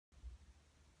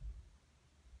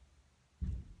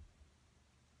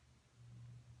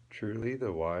Truly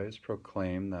the wise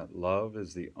proclaim that love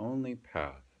is the only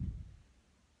path,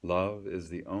 love is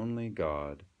the only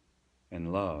God,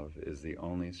 and love is the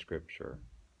only Scripture.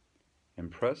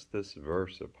 Impress this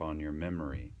verse upon your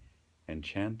memory and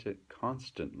chant it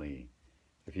constantly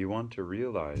if you want to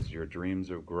realize your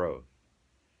dreams of growth.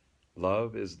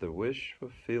 Love is the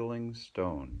wish-fulfilling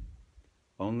stone.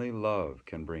 Only love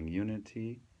can bring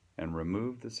unity and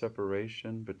remove the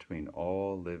separation between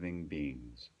all living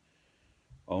beings.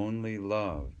 Only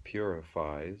love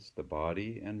purifies the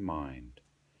body and mind.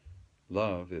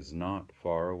 Love is not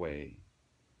far away.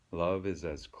 Love is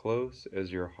as close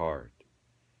as your heart.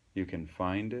 You can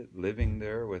find it living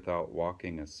there without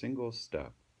walking a single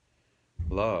step.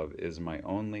 Love is my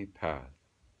only path.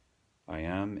 I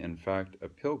am, in fact, a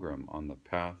pilgrim on the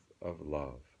path of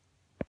love.